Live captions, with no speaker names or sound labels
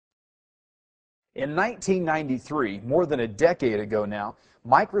In 1993, more than a decade ago now,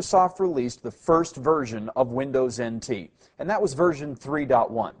 Microsoft released the first version of Windows NT, and that was version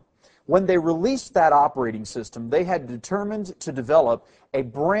 3.1. When they released that operating system, they had determined to develop a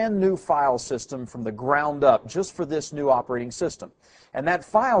brand new file system from the ground up just for this new operating system. And that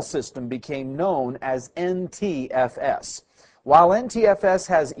file system became known as NTFS. While NTFS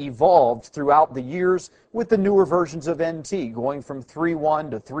has evolved throughout the years with the newer versions of NT, going from 3.1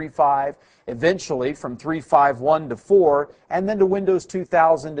 to 3.5, eventually from 3.5.1 to 4, and then to Windows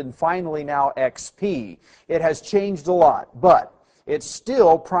 2000, and finally now XP, it has changed a lot, but it's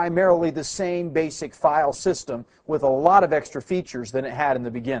still primarily the same basic file system with a lot of extra features than it had in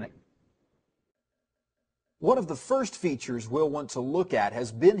the beginning. One of the first features we'll want to look at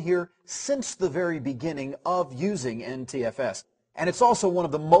has been here since the very beginning of using NTFS. And it's also one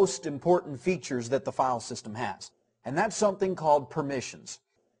of the most important features that the file system has. And that's something called permissions.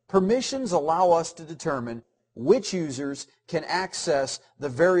 Permissions allow us to determine which users can access the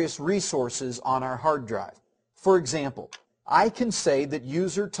various resources on our hard drive. For example, I can say that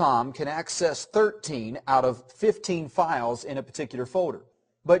user Tom can access 13 out of 15 files in a particular folder.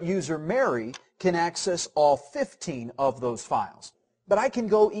 But user Mary can access all 15 of those files. But I can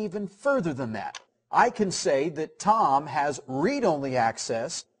go even further than that. I can say that Tom has read-only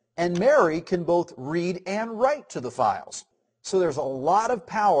access and Mary can both read and write to the files. So there's a lot of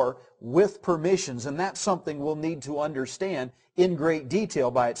power with permissions, and that's something we'll need to understand in great detail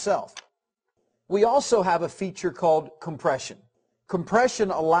by itself. We also have a feature called compression.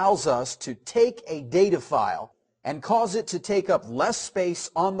 Compression allows us to take a data file and cause it to take up less space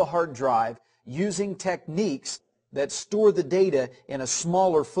on the hard drive using techniques that store the data in a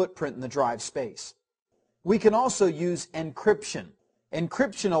smaller footprint in the drive space. We can also use encryption.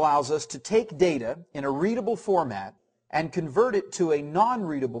 Encryption allows us to take data in a readable format and convert it to a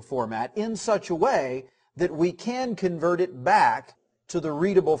non-readable format in such a way that we can convert it back to the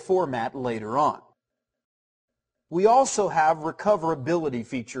readable format later on. We also have recoverability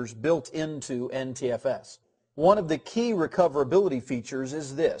features built into NTFS. One of the key recoverability features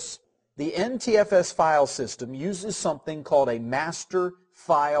is this. The NTFS file system uses something called a master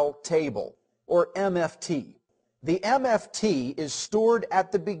file table, or MFT. The MFT is stored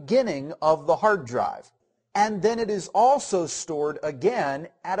at the beginning of the hard drive, and then it is also stored again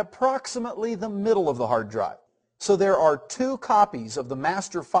at approximately the middle of the hard drive. So there are two copies of the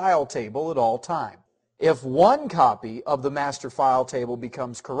master file table at all times. If one copy of the master file table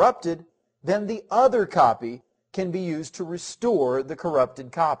becomes corrupted, then the other copy can be used to restore the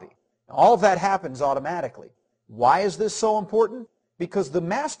corrupted copy. All of that happens automatically. Why is this so important? Because the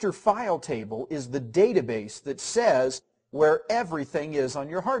master file table is the database that says where everything is on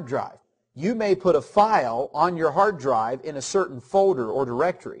your hard drive. You may put a file on your hard drive in a certain folder or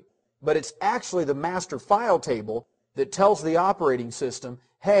directory, but it's actually the master file table that tells the operating system,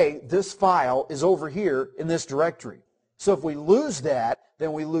 hey, this file is over here in this directory. So if we lose that,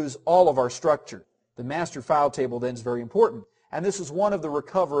 then we lose all of our structure. The master file table then is very important. And this is one of the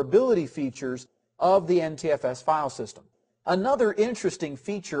recoverability features of the NTFS file system. Another interesting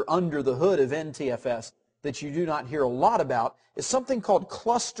feature under the hood of NTFS that you do not hear a lot about is something called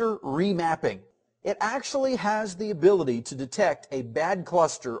cluster remapping. It actually has the ability to detect a bad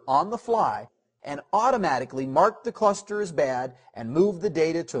cluster on the fly and automatically mark the cluster as bad and move the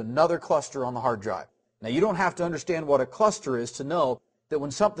data to another cluster on the hard drive. Now, you don't have to understand what a cluster is to know that when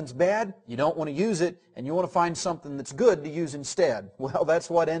something's bad, you don't want to use it, and you want to find something that's good to use instead. Well, that's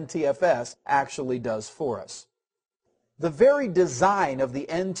what NTFS actually does for us. The very design of the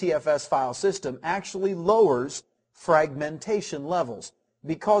NTFS file system actually lowers fragmentation levels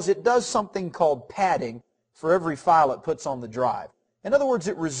because it does something called padding for every file it puts on the drive. In other words,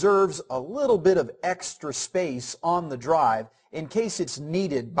 it reserves a little bit of extra space on the drive in case it's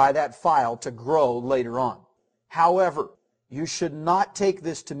needed by that file to grow later on. However, you should not take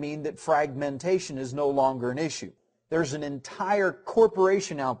this to mean that fragmentation is no longer an issue. There's an entire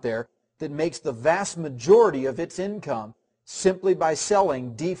corporation out there that makes the vast majority of its income simply by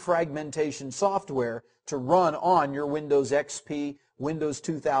selling defragmentation software to run on your Windows XP, Windows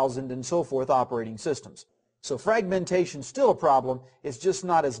 2000, and so forth operating systems. So fragmentation is still a problem. It's just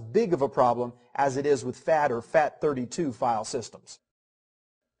not as big of a problem as it is with FAT or FAT32 file systems.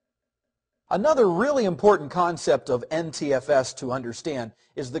 Another really important concept of NTFS to understand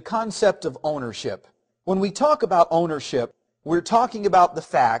is the concept of ownership. When we talk about ownership, we're talking about the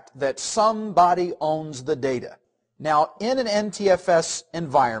fact that somebody owns the data. Now, in an NTFS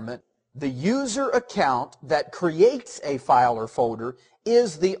environment, the user account that creates a file or folder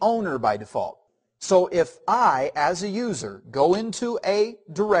is the owner by default. So if I, as a user, go into a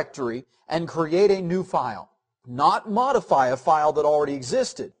directory and create a new file, not modify a file that already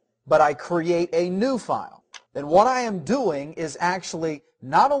existed, but I create a new file, then what I am doing is actually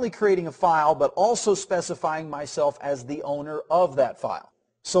not only creating a file, but also specifying myself as the owner of that file.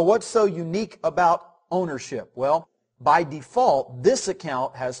 So what's so unique about ownership? Well, by default, this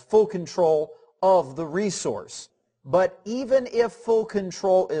account has full control of the resource. But even if full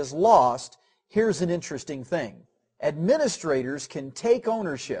control is lost, here's an interesting thing. Administrators can take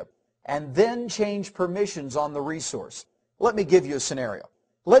ownership and then change permissions on the resource. Let me give you a scenario.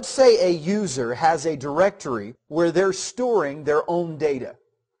 Let's say a user has a directory where they're storing their own data.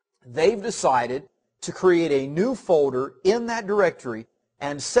 They've decided to create a new folder in that directory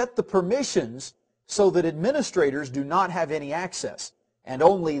and set the permissions so that administrators do not have any access, and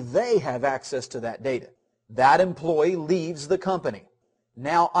only they have access to that data. That employee leaves the company.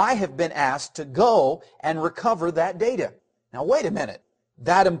 Now I have been asked to go and recover that data. Now wait a minute.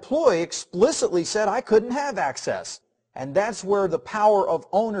 That employee explicitly said I couldn't have access. And that's where the power of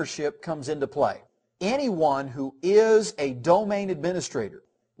ownership comes into play. Anyone who is a domain administrator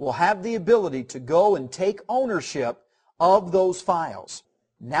will have the ability to go and take ownership of those files.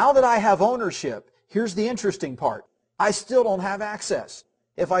 Now that I have ownership, here's the interesting part. I still don't have access.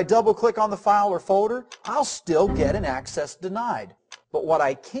 If I double click on the file or folder, I'll still get an access denied. But what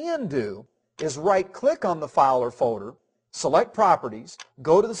I can do is right click on the file or folder, select Properties,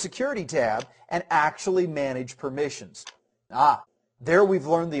 go to the Security tab, and actually manage permissions. There we've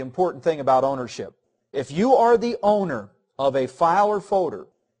learned the important thing about ownership. If you are the owner of a file or folder,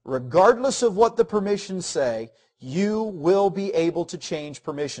 regardless of what the permissions say, you will be able to change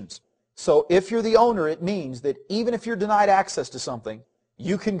permissions. So if you're the owner, it means that even if you're denied access to something,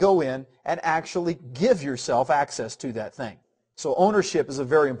 you can go in and actually give yourself access to that thing. So ownership is a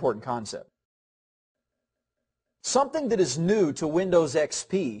very important concept. Something that is new to Windows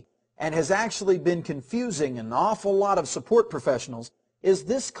XP and has actually been confusing an awful lot of support professionals is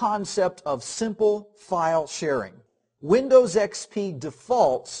this concept of simple file sharing. Windows XP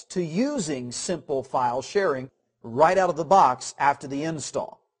defaults to using simple file sharing right out of the box after the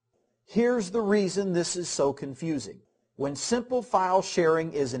install. Here's the reason this is so confusing. When simple file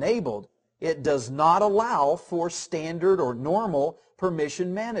sharing is enabled, it does not allow for standard or normal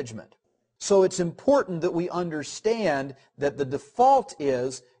permission management. So it's important that we understand that the default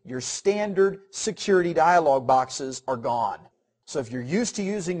is your standard security dialog boxes are gone. So if you're used to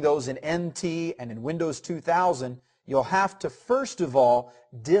using those in NT and in Windows 2000, you'll have to first of all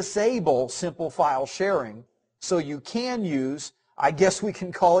disable simple file sharing so you can use, I guess we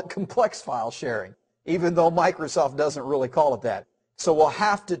can call it complex file sharing, even though Microsoft doesn't really call it that. So we'll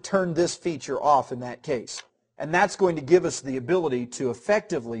have to turn this feature off in that case. And that's going to give us the ability to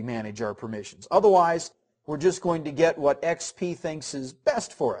effectively manage our permissions. Otherwise, we're just going to get what XP thinks is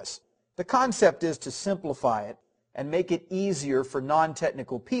best for us. The concept is to simplify it and make it easier for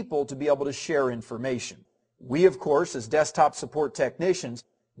non-technical people to be able to share information. We, of course, as desktop support technicians,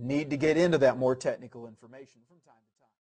 need to get into that more technical information from time to time.